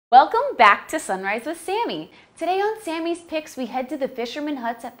Welcome back to Sunrise with Sammy. Today on Sammy's Picks, we head to the fisherman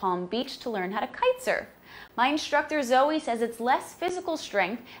huts at Palm Beach to learn how to kite surf. My instructor Zoe says it's less physical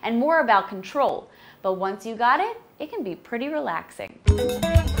strength and more about control, but once you got it, it can be pretty relaxing. All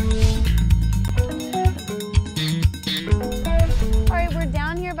right, we're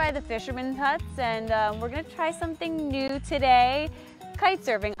down here by the fisherman huts and we're gonna try something new today. Kite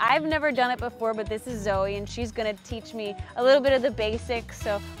surfing. I've never done it before, but this is Zoe and she's gonna teach me a little bit of the basics,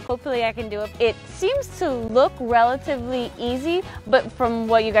 so hopefully I can do it. It seems to look relatively easy, but from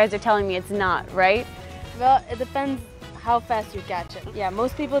what you guys are telling me, it's not, right? Well, it depends how fast you catch it. Yeah,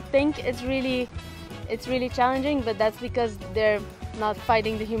 most people think it's really challenging, but that's because they're not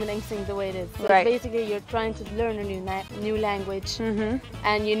fighting the human instinct the way it is. So right. Basically, you're trying to learn a new language,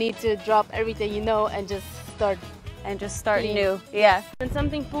 and you need to drop everything you know and just start. New. Yeah. When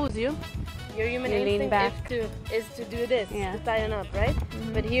something pulls you, your human instinct is to do this, to tighten up, right?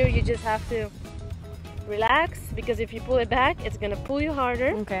 But here you just have to relax, because if you pull it back, it's gonna pull you harder.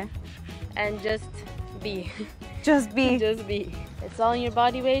 Okay. And just be. Just be. Just be. It's all in your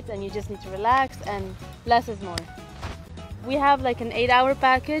body weight, and you just need to relax, and less is more. We have like an 8-hour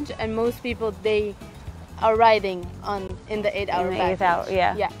package, and most people, they are riding in the 8-hour package. 8 hour,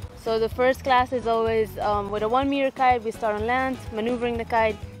 yeah. Yeah. So the first class is always with a 1-meter kite. We start on land, maneuvering the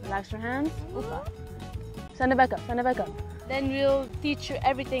kite. Relax your hands. Send it back up, send it back up. Then we'll teach you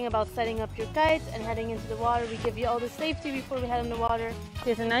everything about setting up your kite and heading into the water. We give you all the safety before we head in the water.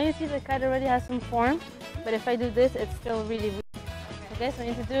 Okay, so now you see the kite already has some form, but if I do this, it's still really weak. Okay, so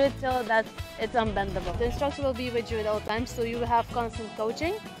you need to do it till it's unbendable. The instructor will be with you at all times, so you will have constant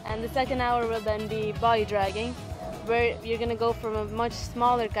coaching. And the second hour will then be body dragging, where you're going to go from a much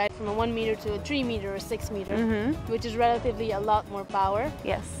smaller kite, from a 1 meter to a 3 meter or 6 meter, which is relatively a lot more power.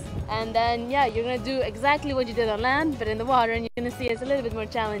 Yes. And then, yeah, you're going to do exactly what you did on land, but in the water, and you're going to see it's a little bit more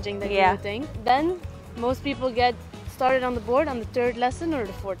challenging than you would think. Then, most people get started on the board on the 3rd lesson or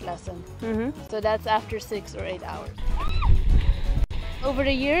the 4th lesson. So that's after 6 or 8 hours. Over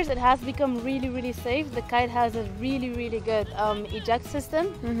the years, it has become really safe. The kite has a really good eject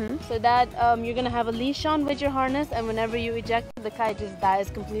system, so that you're gonna have a leash on with your harness, and whenever you eject, the kite just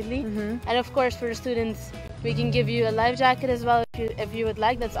dies completely. And of course, for the students, we can give you a life jacket as well if you would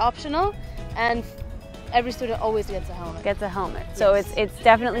like. That's optional, and every student always gets a helmet. Gets a helmet. So it's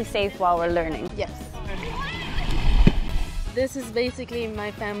definitely safe while we're learning. Yes. This is basically my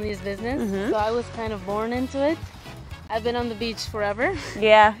family's business, so I was kind of born into it. I've been on the beach forever.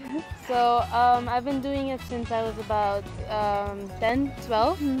 Yeah. So I've been doing it since I was about 10,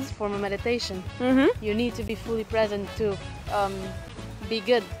 12. It's a form of meditation. You need to be fully present to be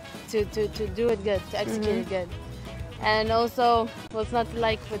good, to do it good, to execute it good. And also, what's not to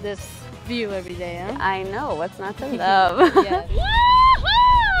like with this view every day, huh? I know, what's not to love? Yeah.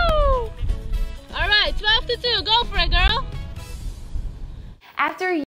 Woohoo! All right, 12 to 2, go for it, girl. After